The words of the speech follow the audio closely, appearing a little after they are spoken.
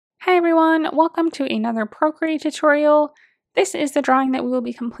everyone, welcome to another Procreate tutorial. This is the drawing that we will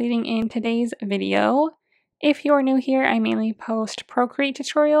be completing in today's video. If you are new here, I mainly post Procreate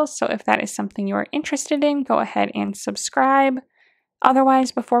tutorials, so if that is something you are interested in, go ahead and subscribe.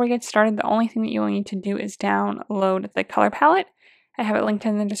 Otherwise, before we get started, the only thing that you will need to do is download the color palette. I have it linked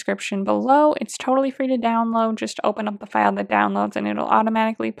in the description below. It's totally free to download. Just open up the file that downloads and it'll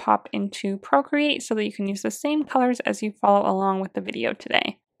automatically pop into Procreate so that you can use the same colors as you follow along with the video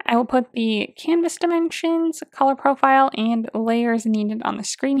today. I will put the canvas dimensions, color profile, and layers needed on the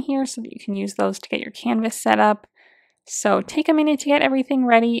screen here so that you can use those to get your canvas set up. So take a minute to get everything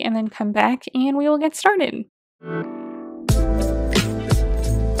ready and then come back and we will get started.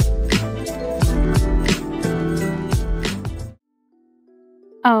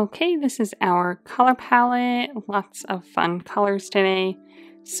 Okay, this is our color palette. Lots of fun colors today.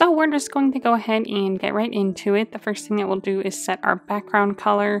 So we're just going to go ahead and get right into it. The first thing that we'll do is set our background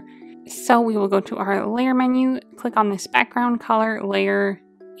color. So we will go to our layer menu, click on this background color layer,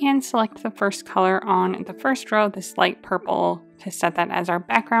 and select the first color on the first row, this light purple, to set that as our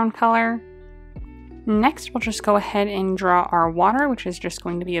background color. Next, we'll just go ahead and draw our water, which is just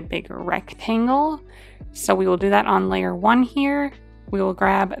going to be a big rectangle. So we will do that on layer 1 here. We will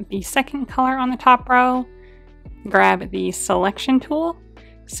grab the second color on the top row, grab the selection tool,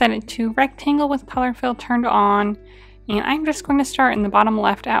 set it to rectangle with color fill turned on, and I'm just going to start in the bottom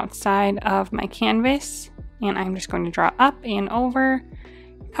left outside of my canvas, and I'm just going to draw up and over,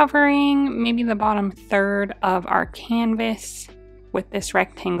 covering maybe the bottom third of our canvas with this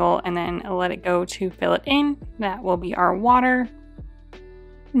rectangle, and then let it go to fill it in. That will be our water.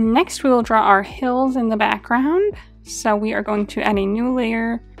 Next, we will draw our hills in the background. So we are going to add a new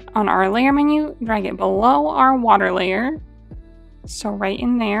layer on our layer menu, drag it below our water layer. So right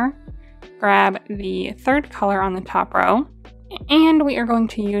in there, grab the third color on the top row, and we are going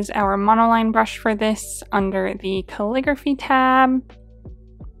to use our monoline brush for this under the calligraphy tab.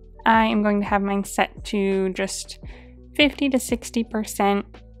 I am going to have mine set to just 50 to 60%,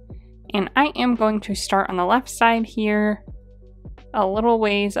 and I am going to start on the left side here, a little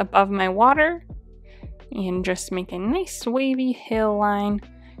ways above my water, and just make a nice wavy hill line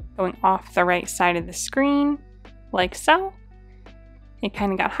going off the right side of the screen, like so. It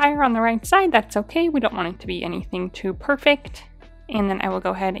kind of got higher on the right side, that's okay, we don't want it to be anything too perfect. And then I will go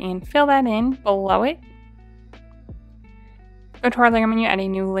ahead and fill that in below it. Go to our layer menu, add a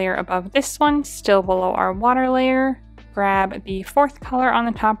new layer above this one, still below our water layer. Grab the fourth color on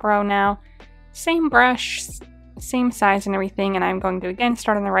the top row now, same brush, same size and everything, and I'm going to again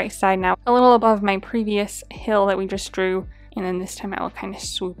start on the right side now, a little above my previous hill that we just drew, and then this time I will kind of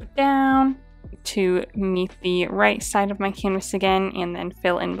swoop down to meet the right side of my canvas again and then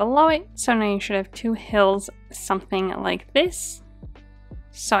fill in below it. So now you should have two hills, something like this.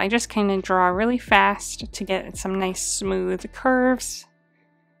 So I just kind of draw really fast to get some nice smooth curves.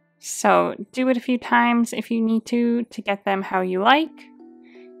 So do it a few times if you need to get them how you like,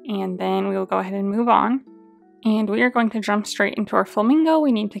 and then we will go ahead and move on. And we are going to jump straight into our flamingo.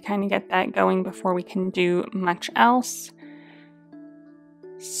 We need to kind of get that going before we can do much else.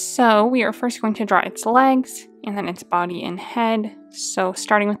 So we are first going to draw its legs and then its body and head. So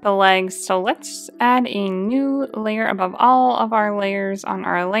starting with the legs, so let's add a new layer above all of our layers on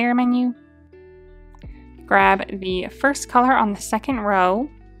our layer menu. Grab the first color on the second row.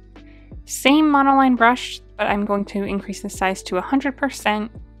 Same monoline brush, but I'm going to increase the size to 100%.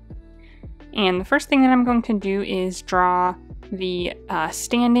 And the first thing that I'm going to do is draw the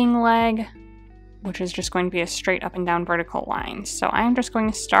standing leg, which is just going to be a straight up and down vertical line. So I'm just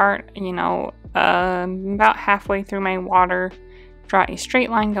going to start, about halfway through my water, draw a straight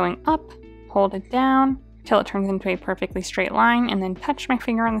line going up, hold it down till it turns into a perfectly straight line, and then touch my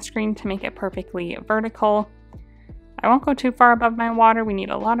finger on the screen to make it perfectly vertical. I won't go too far above my water. We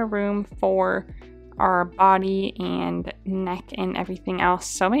need a lot of room for our body and neck and everything else.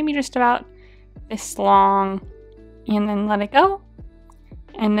 So maybe just about this long, and then let it go.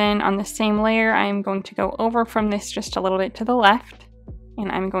 And then on the same layer, I'm going to go over from this just a little bit to the left, and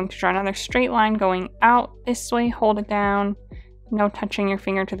I'm going to draw another straight line going out this way. Hold it down, no touching your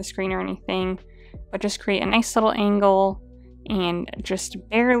finger to the screen or anything, but just create a nice little angle, and just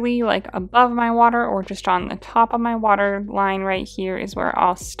barely like above my water or just on the top of my water line right here is where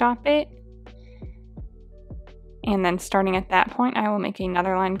I'll stop it. And then starting at that point, I will make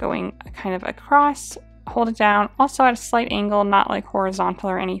another line going kind of across, hold it down, also at a slight angle, not like horizontal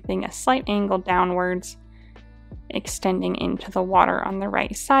or anything, a slight angle downwards, extending into the water on the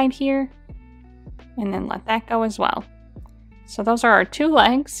right side here, and then let that go as well. So those are our two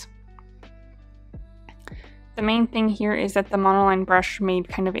legs. The main thing here is that the monoline brush made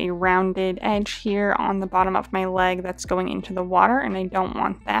kind of a rounded edge here on the bottom of my leg that's going into the water, and I don't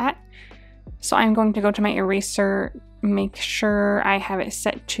want that. So I'm going to go to my eraser, make sure I have it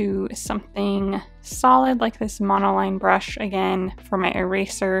set to something solid like this monoline brush again for my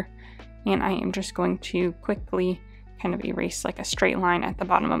eraser, and I am just going to quickly kind of erase like a straight line at the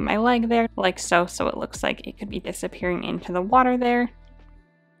bottom of my leg there, like so, so it looks like it could be disappearing into the water there.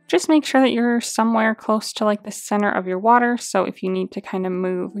 Just make sure that you're somewhere close to like the center of your water, so if you need to kind of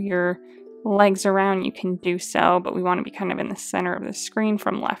move your legs around, you can do so, but we want to be kind of in the center of the screen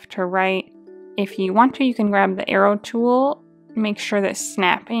from left to right. If you want to, you can grab the arrow tool, make sure that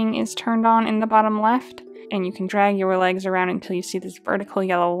snapping is turned on in the bottom left, and you can drag your legs around until you see this vertical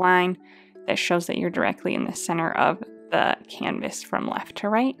yellow line that shows that you're directly in the center of the canvas from left to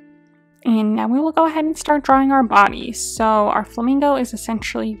right. And now we will go ahead and start drawing our body. So our flamingo is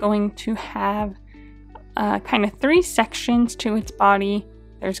essentially going to have kind of 3 sections to its body.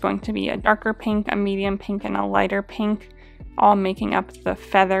 There's going to be a darker pink, a medium pink, and a lighter pink, all making up the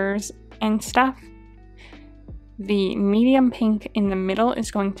feathers and stuff. The medium pink in the middle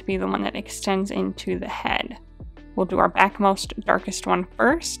is going to be the one that extends into the head. We'll do our backmost darkest one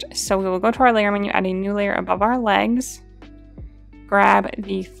first. So we will go to our layer menu, add a new layer above our legs, grab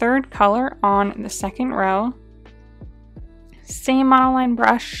the 3rd color on the 2nd row, same monoline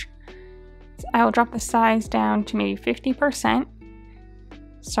brush. I will drop the size down to maybe 50%.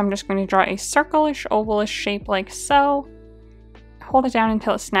 So I'm just going to draw a circle-ish, ovalish shape like so. Hold it down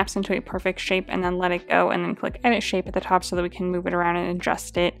until it snaps into a perfect shape and then let it go, and then click edit shape at the top so that we can move it around and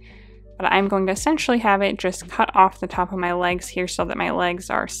adjust it. But I'm going to essentially have it just cut off the top of my legs here so that my legs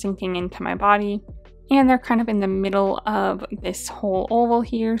are sinking into my body. And they're kind of in the middle of this whole oval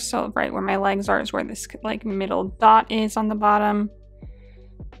here. So right where my legs are is where this like middle dot is on the bottom.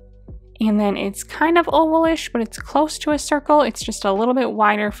 And then it's kind of ovalish, but it's close to a circle. It's just a little bit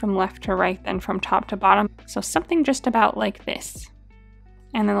wider from left to right than from top to bottom. So something just about like this.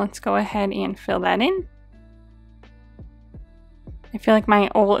 And then let's go ahead and fill that in. I feel like my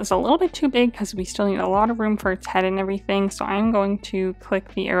oval is a little bit too big because we still need a lot of room for its head and everything. So I'm going to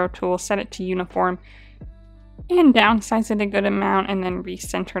click the arrow tool, set it to uniform, and downsize it a good amount, and then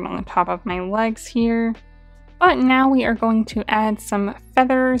recenter it on the top of my legs here. But now we are going to add some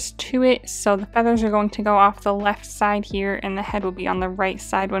feathers to it. So the feathers are going to go off the left side here, and the head will be on the right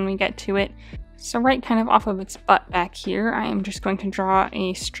side when we get to it. So right kind of off of its butt back here, I am just going to draw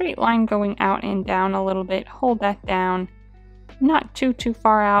a straight line going out and down a little bit. Hold that down. Not too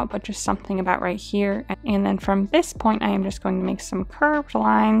far out, but just something about right here. And then from this point, I am just going to make some curved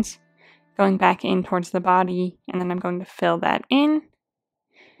lines going back in towards the body, and then I'm going to fill that in.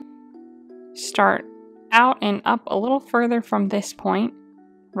 Start out and up a little further from this point,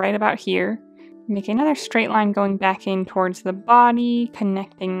 right about here. Make another straight line going back in towards the body,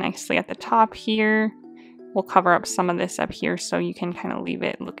 connecting nicely at the top here. We'll cover up some of this up here so you can kind of leave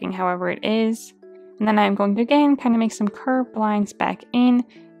it looking however it is. And then I'm going to again kind of make some curved lines back in,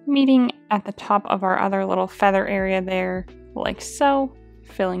 meeting at the top of our other little feather area there, like so,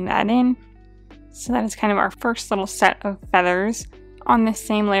 filling that in. So that is kind of our first little set of feathers. On this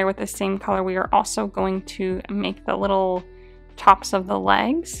same layer with the same color, we are also going to make the little tops of the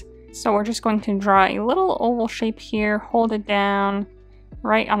legs. So we're just going to draw a little oval shape here, hold it down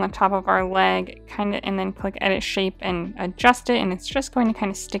right on the top of our leg, and then click edit shape and adjust it, and it's just going to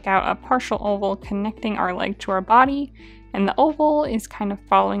kind of stick out a partial oval connecting our leg to our body, and the oval is kind of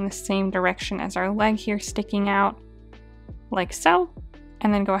following the same direction as our leg here, sticking out like so.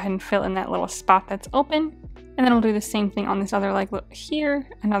 And then go ahead and fill in that little spot that's open, and then we'll do the same thing on this other leg here,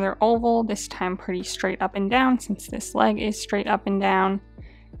 another oval, this time pretty straight up and down since this leg is straight up and down,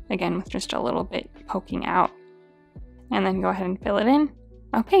 again with just a little bit poking out, and then go ahead and fill it in.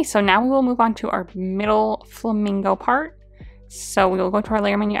 Okay, so now we will move on to our middle flamingo part. So we will go to our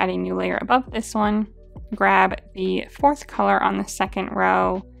layer menu, add a new layer above this one, grab the 4th color on the 2nd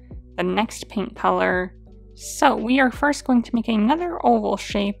row, the next pink color. So we are first going to make another oval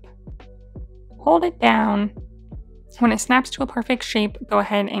shape, hold it down. When it snaps to a perfect shape, go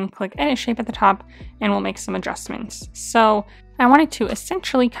ahead and click edit shape at the top, and we'll make some adjustments. So I wanted to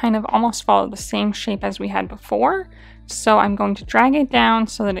essentially kind of almost follow the same shape as we had before. So I'm going to drag it down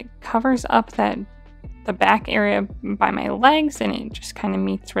so that it covers up the back area by my legs, and it just kind of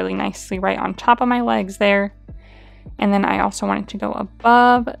meets really nicely right on top of my legs there. And then I also want it to go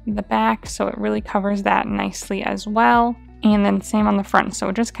above the back so it really covers that nicely as well. And then same on the front, so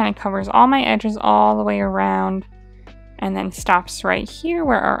it just kind of covers all my edges all the way around, and then stops right here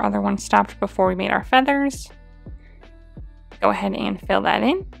where our other one stopped before we made our feathers. Go ahead and fill that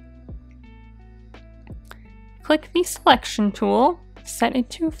in. Click the selection tool, set it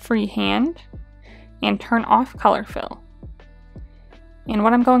to freehand, and turn off color fill. And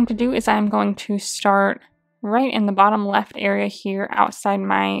what I'm going to do is I'm going to start right in the bottom left area here outside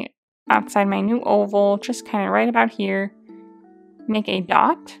my new oval, just kind of right about here. Make a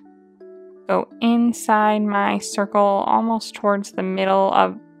dot, go inside my circle almost towards the middle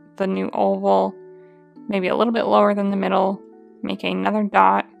of the new oval, maybe a little bit lower than the middle, make another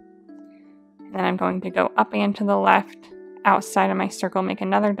dot, and then I'm going to go up and to the left outside of my circle, make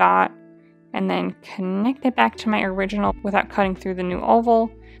another dot, and then connect it back to my original without cutting through the new oval.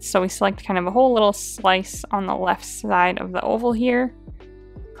 So we select kind of a whole little slice on the left side of the oval here.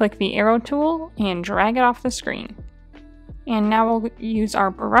 Click the arrow tool and drag it off the screen. And now we'll use our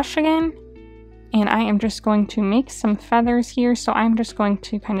brush again. And I am just going to make some feathers here. So I'm just going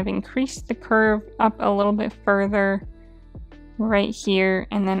to kind of increase the curve up a little bit further right here.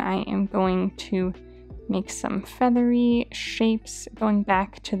 And then I am going to make some feathery shapes going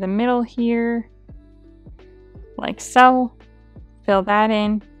back to the middle here, like so. Fill that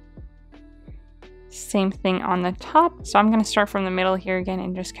in. Same thing on the top. So I'm going to start from the middle here again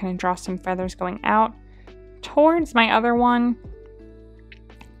and just kind of draw some feathers going out towards my other one,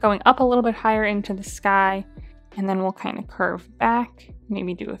 going up a little bit higher into the sky, and then we'll kind of curve back,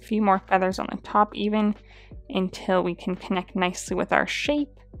 maybe do a few more feathers on the top even until we can connect nicely with our shape.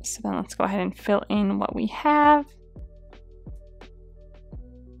 So then let's go ahead and fill in what we have.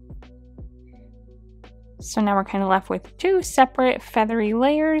 So now we're kind of left with two separate feathery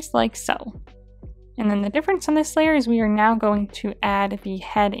layers like so. And then the difference on this layer is we are now going to add the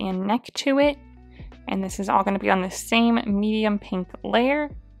head and neck to it. And this is all going to be on the same medium pink layer.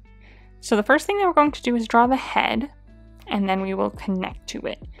 So the first thing that we're going to do is draw the head, and then we will connect to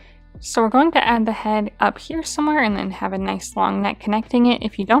it. So we're going to add the head up here somewhere and then have a nice long neck connecting it.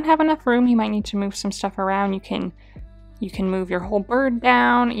 If you don't have enough room, you might need to move some stuff around. You can move your whole bird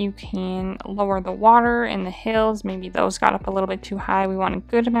down. You can lower the water in the hills. Maybe those got up a little bit too high. We want a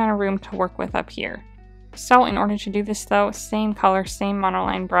good amount of room to work with up here. So in order to do this though, same color, same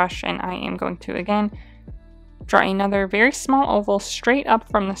monoline brush, and I am going to again draw another very small oval straight up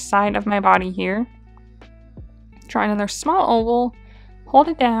from the side of my body here. Draw another small oval, hold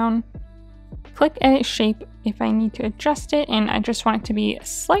it down, click edit shape if I need to adjust it, and I just want it to be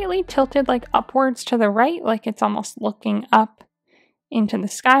slightly tilted like upwards to the right, like it's almost looking up into the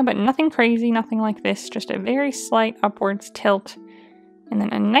sky, but nothing crazy, nothing like this, just a very slight upwards tilt, and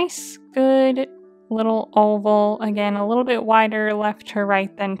then a nice good little oval, again a little bit wider left to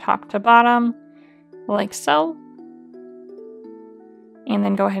right than top to bottom, like so, and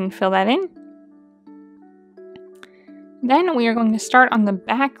then go ahead and fill that in. Then we are going to start on the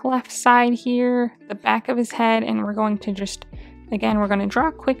back left side here, the back of his head, and we're going to just, again, we're going to draw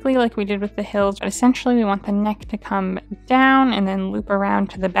quickly like we did with the hills, but essentially we want the neck to come down and then loop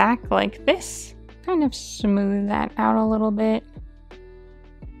around to the back like this. Kind of smooth that out a little bit.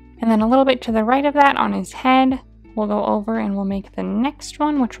 And then a little bit to the right of that on his head, we'll go over and we'll make the next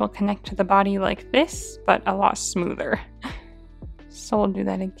one, which will connect to the body like this, but a lot smoother. So we'll do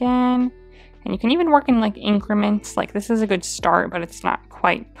that again. And you can even work in like increments, like this is a good start, but it's not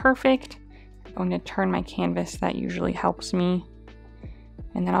quite perfect. I'm going to turn my canvas, that usually helps me.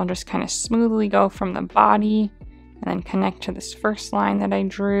 And then I'll just kind of smoothly go from the body and then connect to this first line that I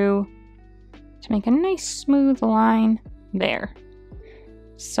drew to make a nice smooth line there.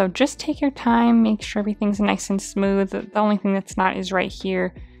 So just take your time, make sure everything's nice and smooth. The only thing that's not is right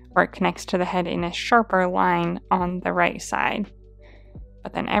here where it connects to the head in a sharper line on the right side.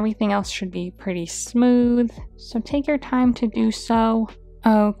 But then everything else should be pretty smooth. So take your time to do so.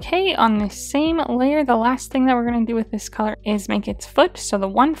 Okay, on the same layer, the last thing that we're going to do with this color is make its foot. So the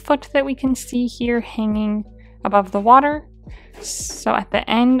one foot that we can see here hanging above the water. So at the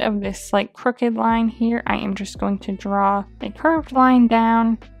end of this like crooked line here, I am just going to draw a curved line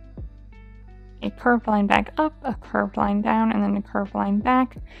down, a curved line back up, a curved line down, and then a curved line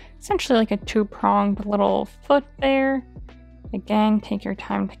back. Essentially like a two-pronged little foot there. Again, take your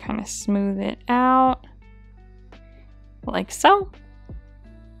time to kind of smooth it out, like so.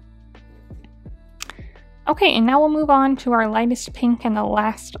 Okay, and now we'll move on to our lightest pink and the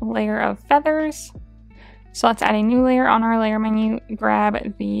last layer of feathers. So let's add a new layer on our layer menu,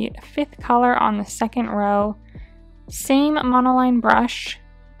 grab the 5th color on the 2nd row, same monoline brush,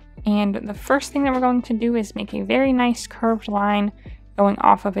 and the first thing that we're going to do is make a very nice curved line going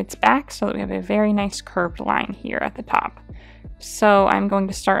off of its back so that we have a very nice curved line here at the top. So I'm going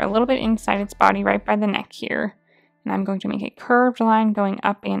to start a little bit inside its body right by the neck here, and I'm going to make a curved line going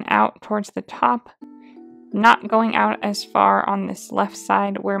up and out towards the top, Not going out as far on this left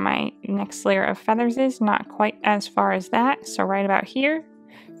side where my next layer of feathers is, not quite as far as that, so right about here,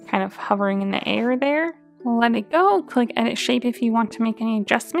 kind of hovering in the air there. Let it go, click edit shape if you want to make any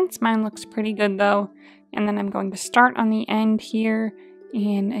adjustments. Mine looks pretty good though. And then I'm going to start on the end here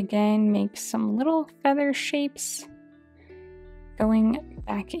and again make some little feather shapes going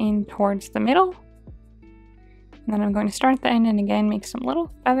back in towards the middle. And then I'm going to start at the end and again make some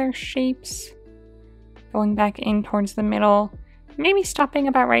little feather shapes going back in towards the middle, maybe stopping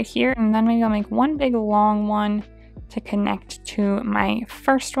about right here, and then maybe I'll make one big long one to connect to my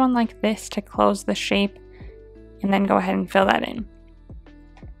first one like this to close the shape, and then go ahead and fill that in.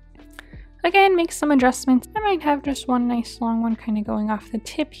 Again, make some adjustments. I might have just one nice long one kind of going off the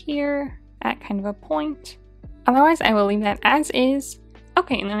tip here at kind of a point. Otherwise, I will leave that as is.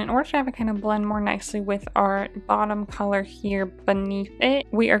 Okay, and then in order to have it kind of blend more nicely with our bottom color here beneath it,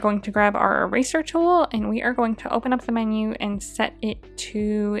 we are going to grab our eraser tool and we are going to open up the menu and set it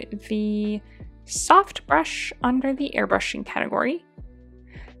to the soft brush under the airbrushing category.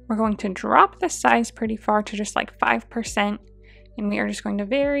 We're going to drop the size pretty far to just like 5%, and we are just going to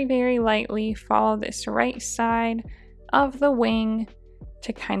very, very lightly follow this right side of the wing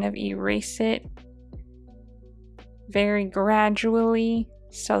to kind of erase it very gradually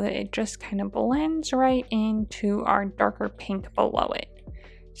so that it just kind of blends right into our darker pink below it.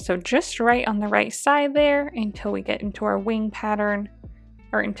 So just right on the right side there until we get into our wing pattern,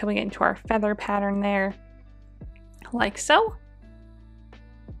 or until we get into our feather pattern there, like so.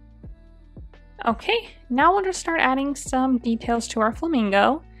 Okay, now we'll just start adding some details to our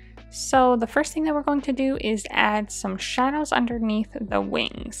flamingo. So the first thing that we're going to do is add some shadows underneath the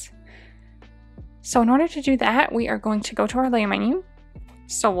wings. So in order to do that, we are going to go to our layer menu.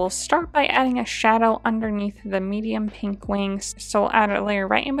 So we'll start by adding a shadow underneath the medium pink wings. So we'll add a layer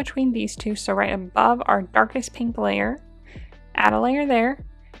right in between these two, so right above our darkest pink layer. Add a layer there.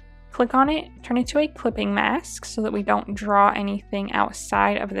 Click on it, turn it to a clipping mask so that we don't draw anything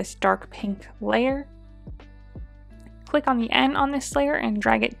outside of this dark pink layer. Click on the N on this layer and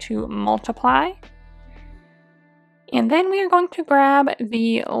drag it to multiply. And then we are going to grab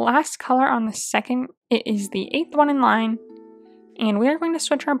the last color on the second, it is the 8th one in line, and we are going to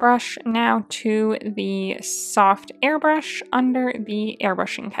switch our brush now to the soft airbrush under the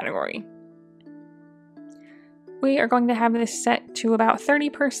airbrushing category. We are going to have this set to about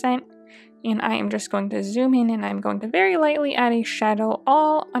 30%, and I am just going to zoom in and I'm going to very lightly add a shadow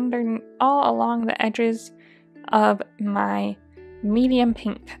all along the edges of my medium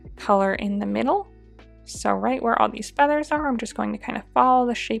pink color in the middle. So right where all these feathers are, I'm just going to kind of follow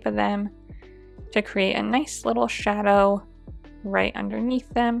the shape of them to create a nice little shadow right underneath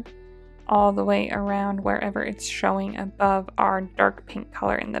them, all the way around wherever it's showing above our dark pink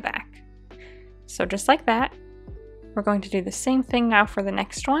color in the back. So just like that. We're going to do the same thing now for the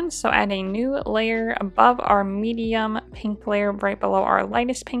next one. So add a new layer above our medium pink layer right below our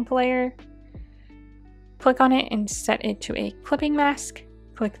lightest pink layer. Click on it and set it to a clipping mask.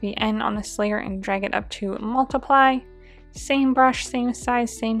 Click the N on this layer and drag it up to multiply. Same brush, same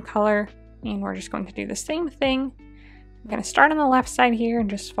size, same color, and we're just going to do the same thing. I'm going to start on the left side here and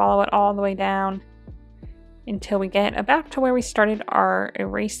just follow it all the way down until we get about to where we started our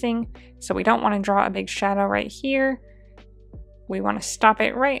erasing. So we don't want to draw a big shadow right here. We want to stop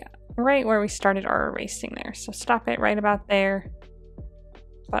it right where we started our erasing there. So stop it right about there,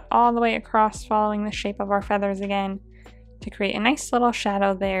 but all the way across, following the shape of our feathers again to create a nice little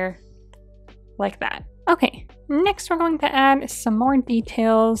shadow there, like that. Okay, next we're going to add some more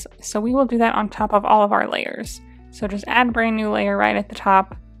details. So we will do that on top of all of our layers. So just add a brand new layer right at the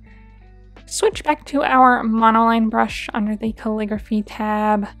top. Switch back to our monoline brush under the calligraphy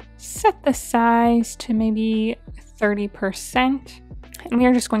tab. Set the size to maybe 30%. And we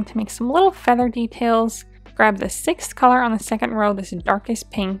are just going to make some little feather details. Grab the 6th color on the second row, this darkest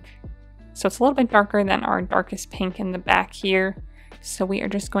pink. So it's a little bit darker than our darkest pink in the back here. So we are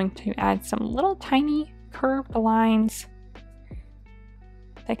just going to add some little tiny curved lines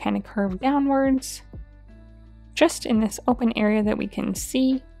that kind of curve downwards, just in this open area that we can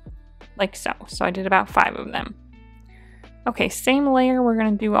see, like so. So I did about 5 of them. Okay, same layer we're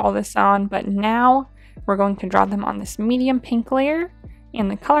going to do all this on, but now we're going to draw them on this medium pink layer. And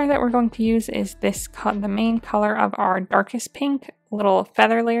the color that we're going to use is this, the main color of our darkest pink little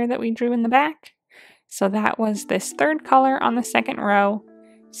feather layer that we drew in the back. So that was this 3rd color on the 2nd row.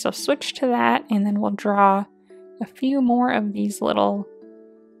 So switch to that, and then we'll draw a few more of these little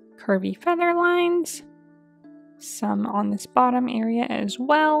curvy feather lines. Some on this bottom area as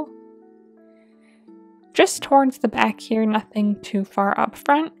well. Just towards the back here, nothing too far up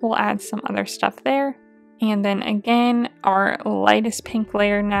front. We'll add some other stuff there. And then again, our lightest pink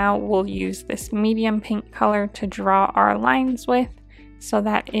layer now, we'll use this medium pink color to draw our lines with. So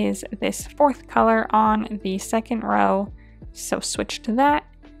that is this fourth color on the second row. So switch to that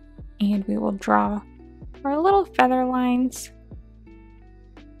and we will draw our little feather lines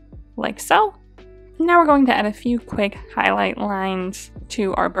like so. Now we're going to add a few quick highlight lines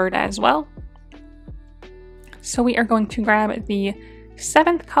to our bird as well. So we are going to grab the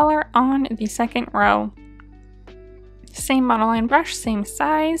seventh color on the second row. Same monoline brush, same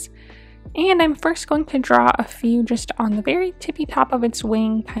size. And I'm first going to draw a few just on the very tippy top of its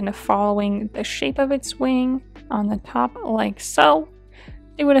wing, kind of following the shape of its wing on the top like so.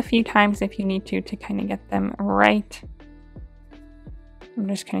 Do it a few times if you need to kind of get them right. I'm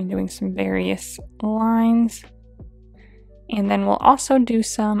just kind of doing some various lines. And then we'll also do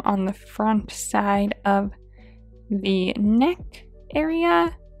some on the front side of the neck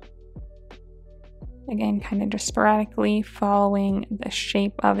area. Again, kind of just sporadically following the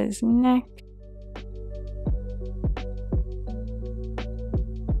shape of his neck.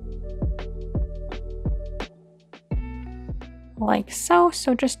 Like so.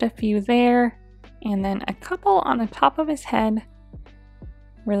 So just a few there. And then a couple on the top of his head.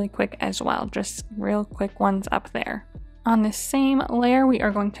 Really quick as well. Just real quick ones up there. On the same layer, we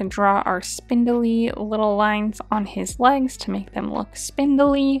are going to draw our spindly little lines on his legs to make them look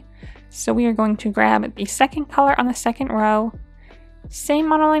spindly. So we are going to grab the second color on the second row. Same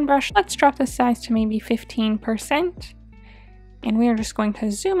monoline brush. Let's drop the size to maybe 15%. And we are just going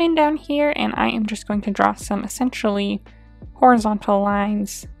to zoom in down here, and I am just going to draw some essentially horizontal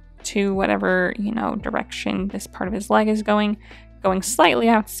lines to whatever, direction this part of his leg is going slightly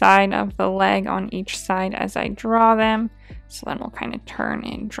outside of the leg on each side as I draw them. So then we'll kind of turn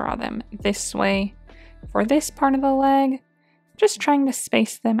and draw them this way for this part of the leg. Just trying to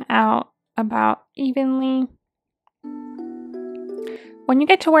space them out about evenly. When you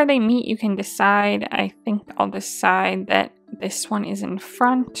get to where they meet, you can decide. I think I'll decide that this one is in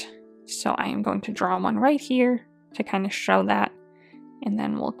front. So I am going to draw one right here to kind of show that. And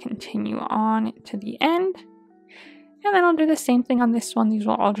then we'll continue on to the end. And then I'll do the same thing on this one. These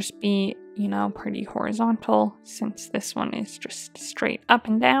will all just be, pretty horizontal since this one is just straight up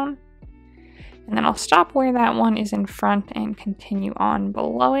and down. And then I'll stop where that one is in front and continue on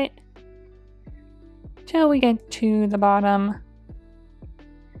below it till we get to the bottom,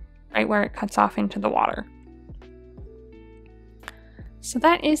 right where it cuts off into the water. So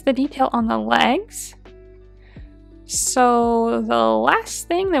that is the detail on the legs. So the last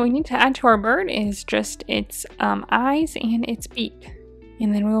thing that we need to add to our bird is just its eyes and its beak,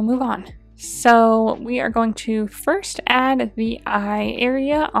 and then we will move on. So we are going to first add the eye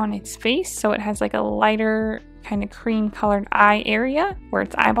area on its face, so it has like a lighter kind of cream colored eye area where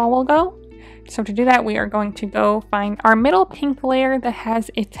its eyeball will go. So to do that, we are going to go find our middle pink layer that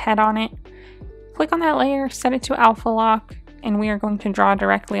has its head on it. Click on that layer, set it to alpha lock, and we are going to draw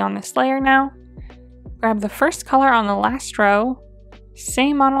directly on this layer now. Grab the first color on the last row,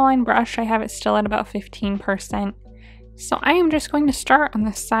 same monoline brush, I have it still at about 15%. So I am just going to start on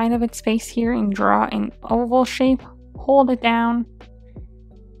the side of its face here and draw an oval shape, hold it down,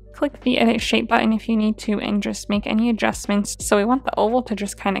 click the edit shape button if you need to, and just make any adjustments. So we want the oval to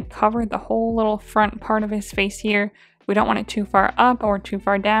just kind of cover the whole little front part of his face here. We don't want it too far up or too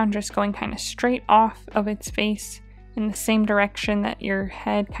far down, just going kind of straight off of its face in the same direction that your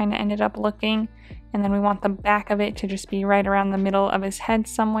head kind of ended up looking. And then we want the back of it to just be right around the middle of his head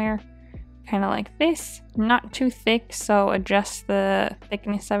somewhere, kind of like this. Not too thick, so adjust the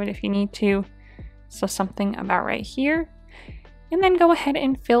thickness of it if you need to. So something about right here. And then go ahead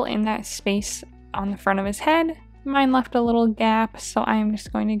and fill in that space on the front of his head. Mine left a little gap, so I'm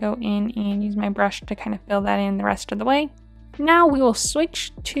just going to go in and use my brush to kind of fill that in the rest of the way. Now we will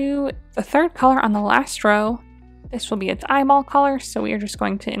switch to the third color on the last row. This will be its eyeball color, so we are just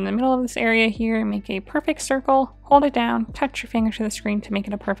going to, in the middle of this area here, make a perfect circle, hold it down, touch your finger to the screen to make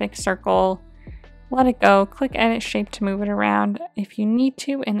it a perfect circle, let it go, click edit shape to move it around if you need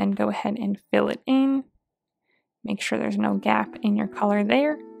to, and then go ahead and fill it in. Make sure there's no gap in your color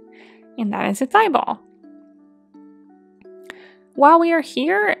there, and that is its eyeball. While we are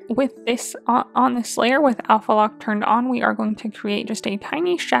here with this on this layer with alpha lock turned on, we are going to create just a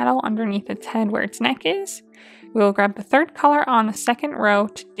tiny shadow underneath its head where its neck is. We will grab the third color on the second row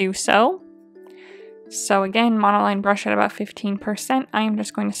to do so. So again, monoline brush at about 15%. I am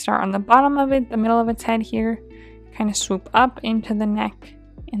just going to start on the bottom of it, the middle of its head here, kind of swoop up into the neck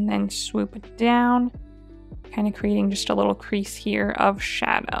and then swoop it down, kind of creating just a little crease here of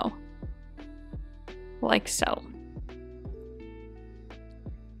shadow, like so.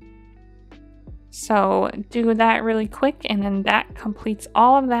 So do that really quick, and then that completes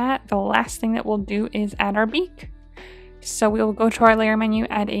all of that. The last thing that we'll do is add our beak. So we will go to our layer menu,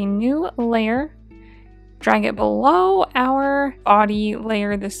 add a new layer, drag it below our body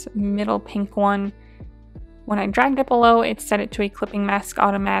layer, this middle pink one. When I dragged it below, it set it to a clipping mask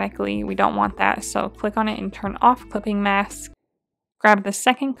automatically. We don't want that, so click on it and turn off clipping mask. Grab the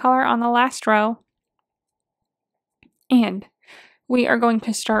second color on the last row, and we are going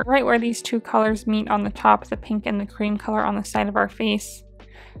to start right where these two colors meet on the top, the pink and the cream color on the side of our face.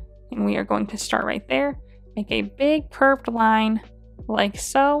 And we are going to start right there. Make a big curved line like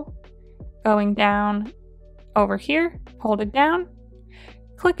so, going down over here, hold it down.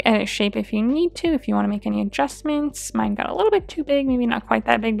 Click edit shape if you need to, if you want to make any adjustments. Mine got a little bit too big, maybe not quite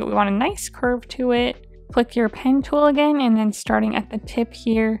that big, but we want a nice curve to it. Click your pen tool again, and then starting at the tip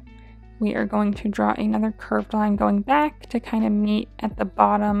here, we are going to draw another curved line going back to kind of meet at the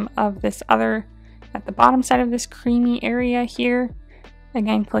bottom of this at the bottom side of this creamy area here.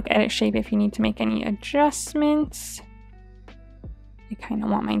 Again, click edit shape if you need to make any adjustments. I kind of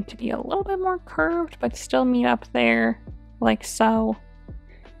want mine to be a little bit more curved, but still meet up there like so.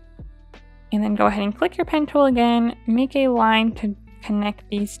 And then go ahead and click your pen tool again, make a line to connect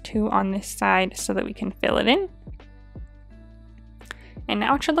these two on this side so that we can fill it in. And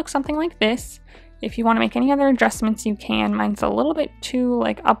now it should look something like this. If you want to make any other adjustments, you can. Mine's a little bit too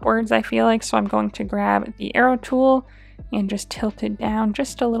like upwards, I feel like, so I'm going to grab the arrow tool and just tilt it down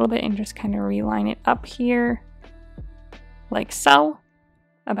just a little bit and just kind of reline it up here like so,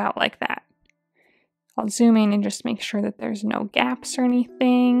 about like that. I'll zoom in and just make sure that there's no gaps or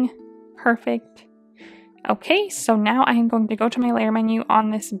anything. Perfect. Okay, so now I am going to go to my layer menu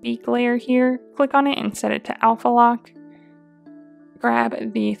on this beak layer here, click on it and set it to alpha lock.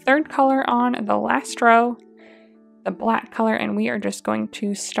 Grab the third color on the last row, the black color, and we are just going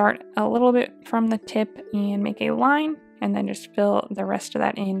to start a little bit from the tip and make a line, and then just fill the rest of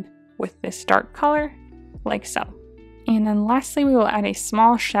that in with this dark color, like so. And then lastly, we will add a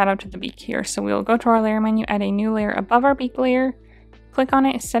small shadow to the beak here. So we will go to our layer menu, add a new layer above our beak layer, click on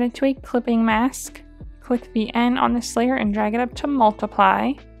it, set it to a clipping mask, click the N on this layer and drag it up to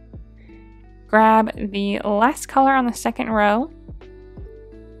multiply. Grab the last color on the second row,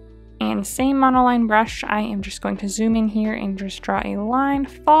 and same monoline brush, I am just going to zoom in here and just draw a line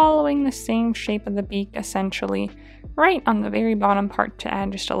following the same shape of the beak, essentially, right on the very bottom part to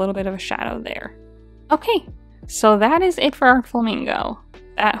add just a little bit of a shadow there. Okay, so that is it for our flamingo.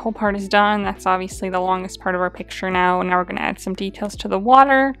 That whole part is done. That's obviously the longest part of our picture now. Now we're going to add some details to the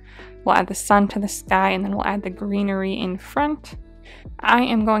water. We'll add the sun to the sky, and then we'll add the greenery in front. I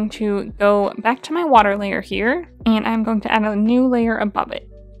am going to go back to my water layer here, and I'm going to add a new layer above it.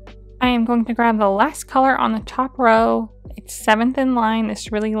 I am going to grab the last color on the top row. It's 7th in line,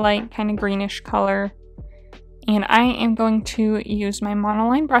 this really light kind of greenish color. And I am going to use my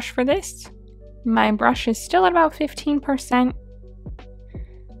monoline brush for this. My brush is still at about 15%.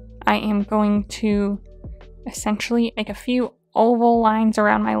 I am going to essentially make a few oval lines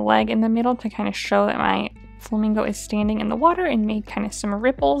around my leg in the middle to kind of show that my flamingo is standing in the water, and made kind of some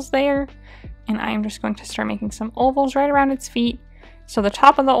ripples there. And I am just going to start making some ovals right around its feet. So the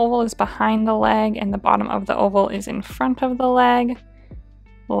top of the oval is behind the leg and the bottom of the oval is in front of the leg,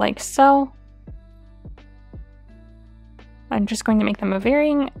 like so. I'm just going to make them of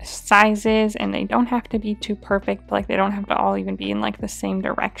varying sizes, and they don't have to be too perfect, like they don't have to all even be in like the same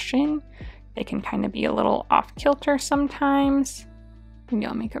direction. They can kind of be a little off kilter sometimes. Maybe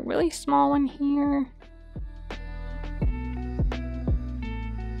I'll make a really small one here.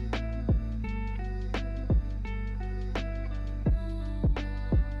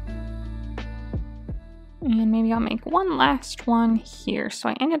 And maybe I'll make one last one here. So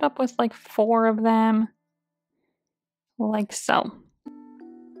I ended up with like 4 of them, like so.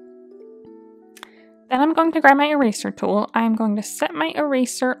 Then I'm going to grab my eraser tool. I'm going to set my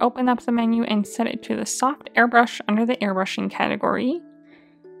eraser, open up the menu, and set it to the soft airbrush under the airbrushing category.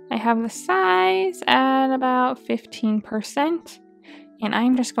 I have the size at about 15%. And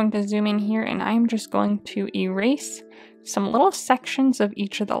I'm just going to zoom in here, and I'm just going to erase some little sections of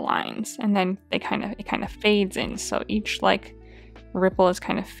each of the lines, and then it kind of fades in, so each like ripple is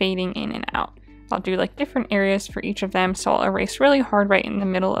kind of fading in and out. I'll do like different areas for each of them, so I'll erase really hard right in the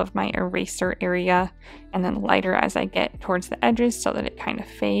middle of my eraser area, and then lighter as I get towards the edges so that it kind of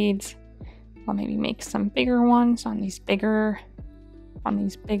fades. I'll maybe make some bigger ones on these bigger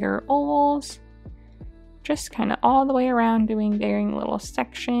ovals, just kind of all the way around, doing varying little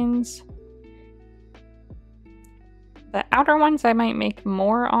sections. The outer ones I might make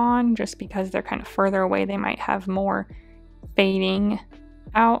more on, just because they're kind of further away, they might have more fading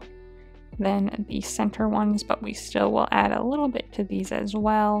out. than the center ones, but we still will add a little bit to these as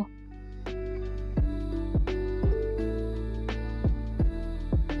well.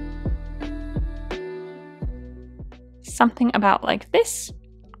 Something about like this.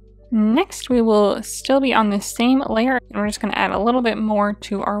 Next, we will still be on the same layer, and we're just going to add a little bit more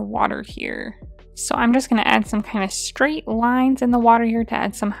to our water here. So I'm just going to add some kind of straight lines in the water here to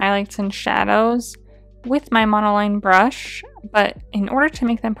add some highlights and shadows with my monoline brush, but in order to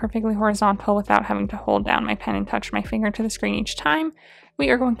make them perfectly horizontal without having to hold down my pen and touch my finger to the screen each time, we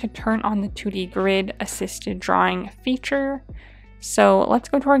are going to turn on the 2D grid assisted drawing feature. So let's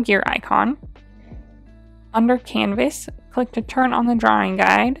go to our gear icon. Under Canvas, click to turn on the drawing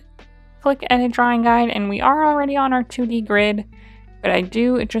guide. Click Edit Drawing Guide, and we are already on our 2D grid, but I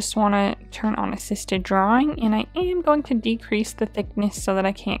do just want to turn on Assisted Drawing, and I am going to decrease the thickness so that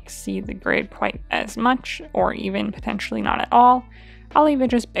I can't see the grid quite as much, or even potentially not at all. I'll leave it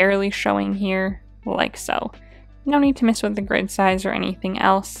just barely showing here, like so. No need to mess with the grid size or anything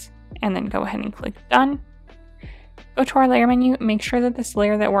else, and then go ahead and click Done. Go to our layer menu, make sure that this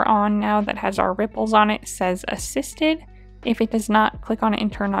layer that we're on now that has our ripples on it says Assisted. If it does not, click on it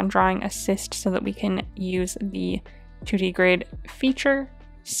and turn on Drawing Assist so that we can use the 2D grid feature.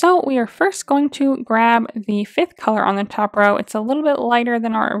 So we are first going to grab the 5th color on the top row. It's a little bit lighter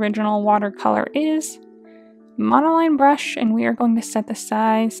than our original watercolor is. Monoline brush, and we are going to set the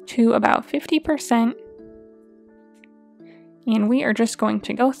size to about 50%. And we are just going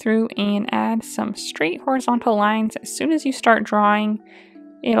to go through and add some straight horizontal lines. As soon as you start drawing,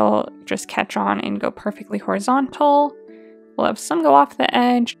 it'll just catch on and go perfectly horizontal. We'll have some go off the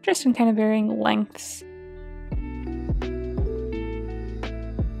edge, just in kind of varying lengths.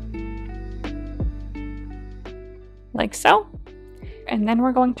 Like so. And then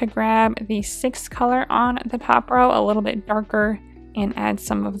we're going to grab the 6th color on the top row, a little bit darker, and add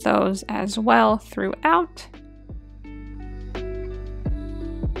some of those as well throughout.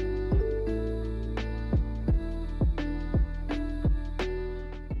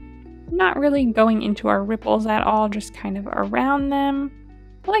 Not really going into our ripples at all, just kind of around them,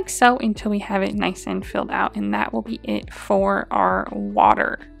 like so, until we have it nice and filled out, and that will be it for our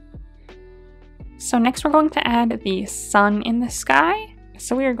water. So next we're going to add the sun in the sky.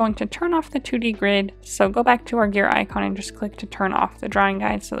 So we are going to turn off the 2D grid, so go back to our gear icon and just click to turn off the drawing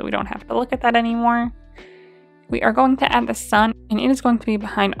guide so that we don't have to look at that anymore. We are going to add the sun, and it is going to be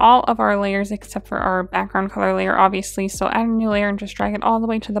behind all of our layers except for our background color layer, obviously. So add a new layer and just drag it all the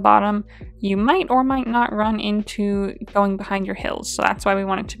way to the bottom. You might or might not run into going behind your hills, so that's why we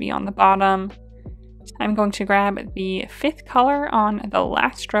want it to be on the bottom. I'm going to grab the 5th color on the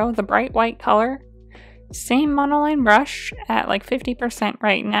last row, the bright white color. Same monoline brush at like 50%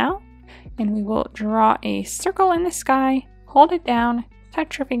 right now, and we will draw a circle in the sky, hold it down,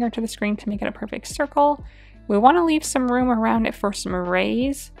 touch your finger to the screen to make it a perfect circle. We want to leave some room around it for some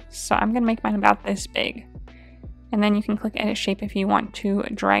rays, so I'm going to make mine about this big. And then you can click Edit Shape if you want to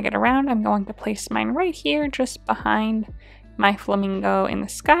drag it around. I'm going to place mine right here, just behind my flamingo in the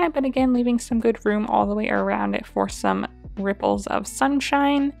sky, but again, leaving some good room all the way around it for some ripples of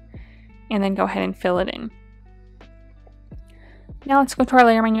sunshine. And then go ahead and fill it in. Now let's go to our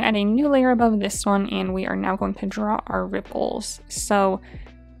layer menu, add a new layer above this one, and we are now going to draw our ripples. So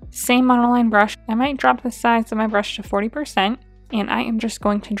same monoline brush. I might drop the size of my brush to 40%, and I am just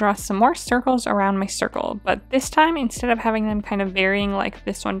going to draw some more circles around my circle. But this time, instead of having them kind of varying like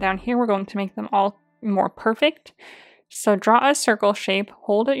this one down here, we're going to make them all more perfect. So draw a circle shape,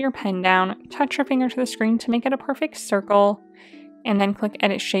 hold your pen down, touch your finger to the screen to make it a perfect circle, and then click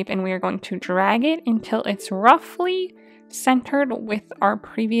Edit Shape, and we are going to drag it until it's roughly centered with our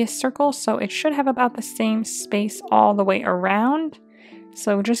previous circle. So it should have about the same space all the way around.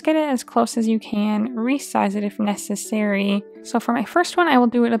 So just get it as close as you can, resize it if necessary. So for my first one, I will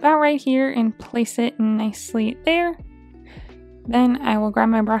do it about right here and place it nicely there. Then I will grab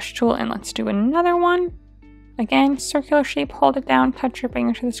my brush tool and let's do another one. Again, circular shape, hold it down, touch your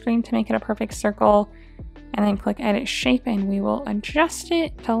finger to the screen to make it a perfect circle, and then click Edit Shape, and we will adjust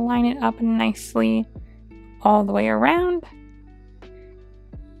it to line it up nicely all the way around.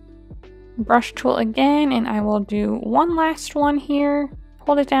 Brush tool again, and I will do one last one here.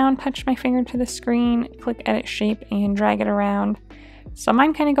 Hold it down, touch my finger to the screen, click Edit Shape, and drag it around. So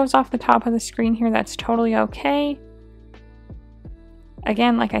mine kind of goes off the top of the screen here. That's totally okay.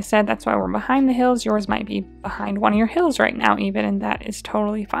 Again, like I said, that's why we're behind the hills. Yours might be behind one of your hills right now even, and that is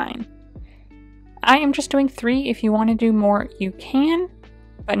totally fine. I am just doing 3. If you want to do more, you can.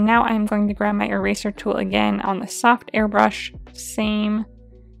 But now I'm going to grab my eraser tool again on the soft airbrush, same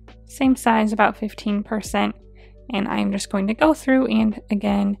size, about 15%. And I'm just going to go through and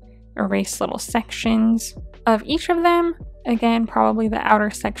again erase little sections of each of them. Again, probably the outer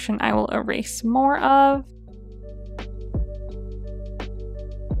section I will erase more of.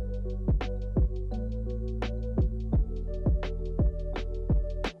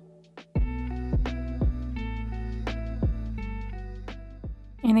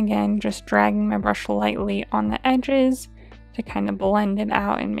 And again, just dragging my brush lightly on the edges to kind of blend it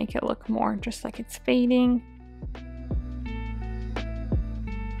out and make it look more just like it's fading.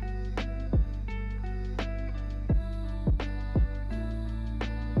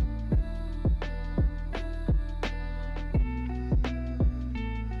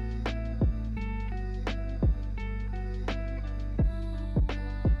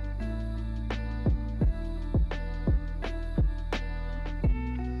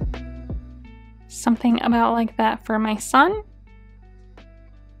 Something about like that for my son.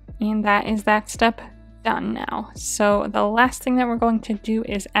 And that is that step done now. So the last thing that we're going to do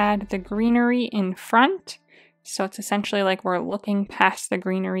is add the greenery in front. So it's essentially like we're looking past the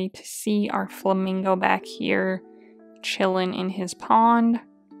greenery to see our flamingo back here chilling in his pond.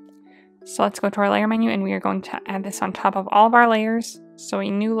 So let's go to our layer menu and we are going to add this on top of all of our layers. So a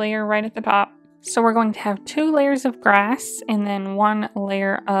new layer right at the top. So we're going to have 2 layers of grass and then 1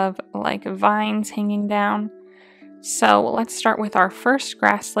 layer of like vines hanging down. So let's start with our first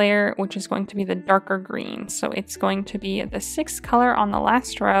grass layer, which is going to be the darker green. So it's going to be the 6th color on the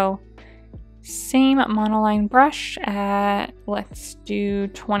last row. Same monoline brush at, let's do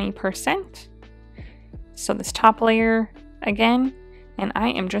 20%. So this top layer again, and I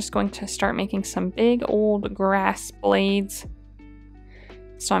am just going to start making some big old grass blades.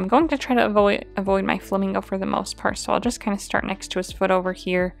 So I'm going to try to avoid my flamingo for the most part. So I'll just kind of start next to his foot over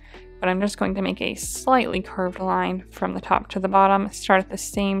here, but I'm just going to make a slightly curved line from the top to the bottom. Start at the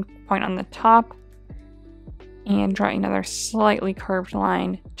same point on the top and draw another slightly curved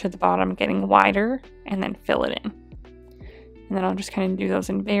line to the bottom, getting wider, and then fill it in. And then I'll just kind of do those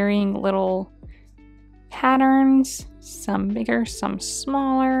in varying little patterns, some bigger, some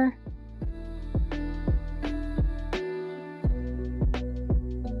smaller.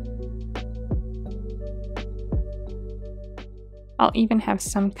 I'll even have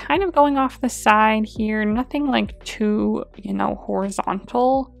some kind of going off the side here, nothing like too,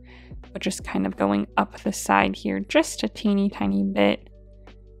 horizontal, but just kind of going up the side here just a teeny tiny bit,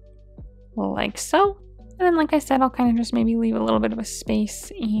 like so. And then, like I said, I'll kind of just maybe leave a little bit of a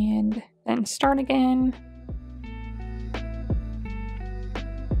space and then start again.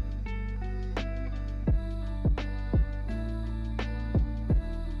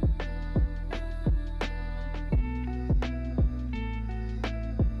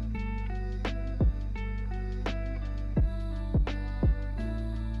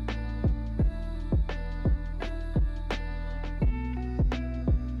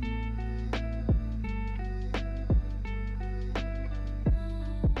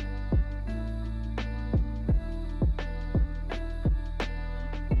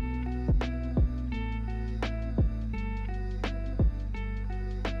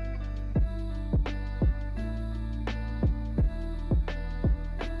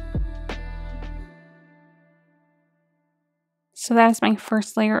 So that is my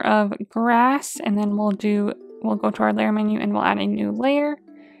first layer of grass, and then we'll go to our layer menu and we'll add a new layer.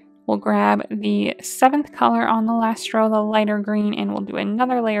 We'll grab the 7th color on the last row, the lighter green, and we'll do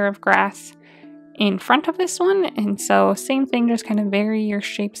another layer of grass in front of this one. And so same thing, just kind of vary your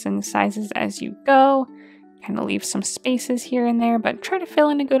shapes and sizes as you go. Kind of leave some spaces here and there, but try to fill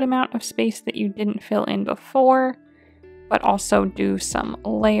in a good amount of space that you didn't fill in before, but also do some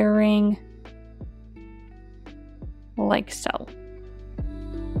layering like so.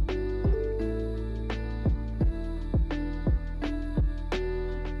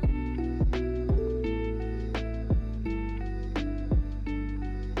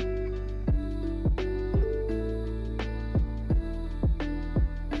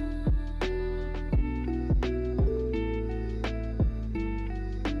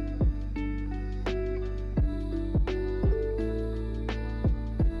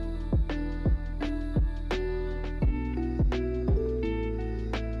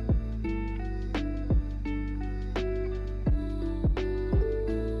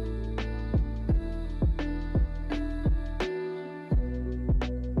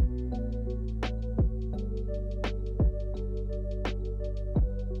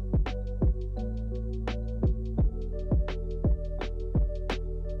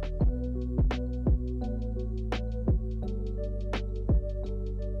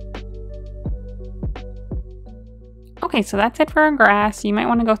 Okay, so that's it for our grass. You might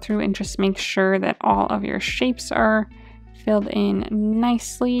want to go through and just make sure that all of your shapes are filled in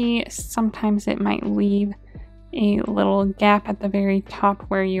nicely. Sometimes it might leave a little gap at the very top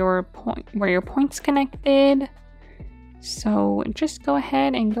where your point's connected. So just go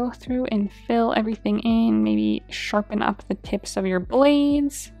ahead and go through and fill everything in. Maybe sharpen up the tips of your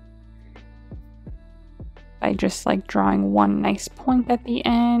blades by just like drawing one nice point at the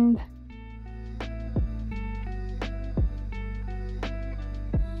end.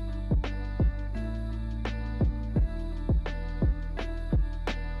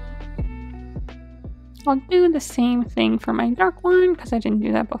 I'll do the same thing for my dark one because I didn't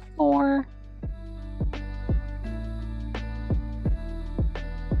do that before.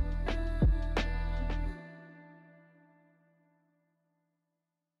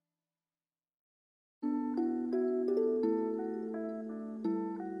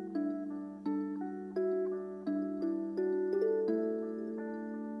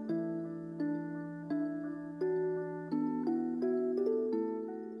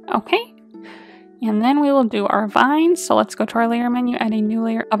 Okay, and then we will do our vines. So let's go to our layer menu, add a new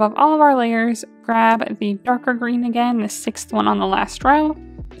layer. Above all of our layers, grab the darker green again, the 6th one on the last row.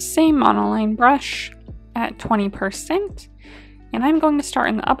 Same monoline brush at 20%. And I'm going to start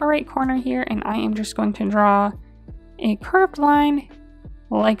in the upper right corner here, and I am just going to draw a curved line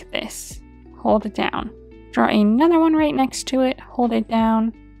like this. Hold it down. Draw another one right next to it, hold it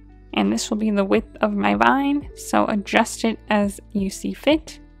down, and this will be the width of my vine. So adjust it as you see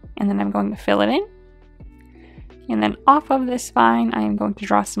fit. And then I'm going to fill it in. And then off of this vine, I am going to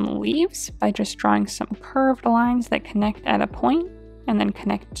draw some leaves by just drawing some curved lines that connect at a point and then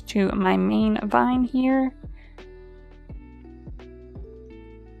connect to my main vine here.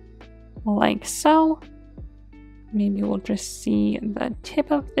 Like so. Maybe we'll just see the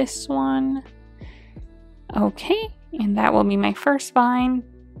tip of this one. Okay, and that will be my first vine.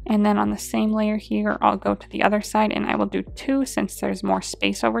 And then on the same layer here, I'll go to the other side and I will do 2 since there's more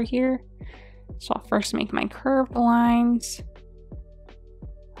space over here. So I'll first make my curved lines,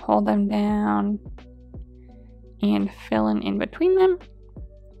 hold them down, and fill in between them.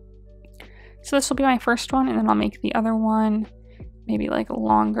 So this will be my first one, and then I'll make the other one maybe like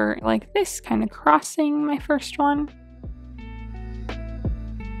longer, like this, kind of crossing my first one.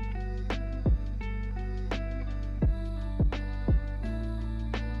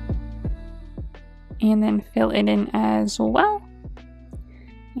 And then fill it in as well.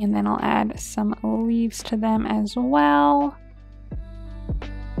 And then I'll add some leaves to them as well.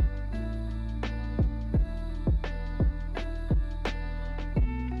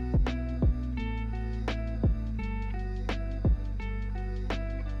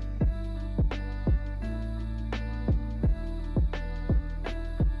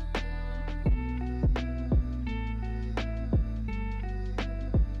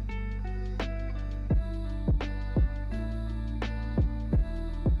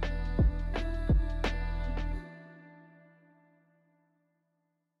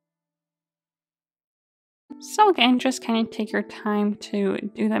 So again, just kind of take your time to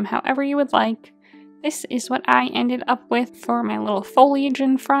do them however you would like. This is what I ended up with for my little foliage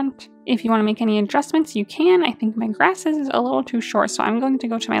in front. If you want to make any adjustments, you can. I think my grass is a little too short, so I'm going to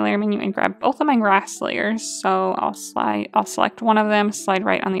go to my layer menu and grab both of my grass layers. So I'll select one of them, slide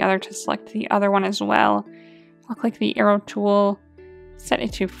right on the other to select the other one as well. I'll click the arrow tool, set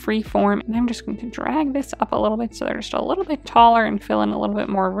it to freeform, and I'm just going to drag this up a little bit so they're just a little bit taller and fill in a little bit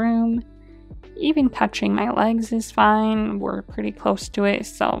more room. Even touching my legs is fine. We're pretty close to it,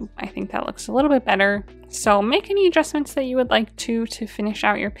 so I think that looks a little bit better. So make any adjustments that you would like to finish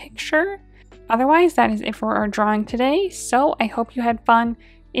out your picture. Otherwise, that is it for our drawing today. So I hope you had fun.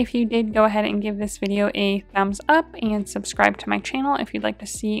 If you did, go ahead and give this video a thumbs up and subscribe to my channel if you'd like to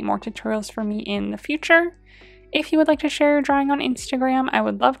see more tutorials from me in the future. If you would like to share your drawing on Instagram, I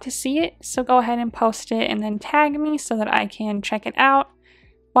would love to see it. So go ahead and post it and then tag me so that I can check it out.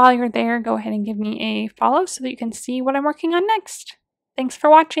 While you're there, go ahead and give me a follow so that you can see what I'm working on next. Thanks for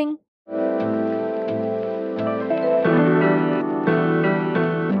watching.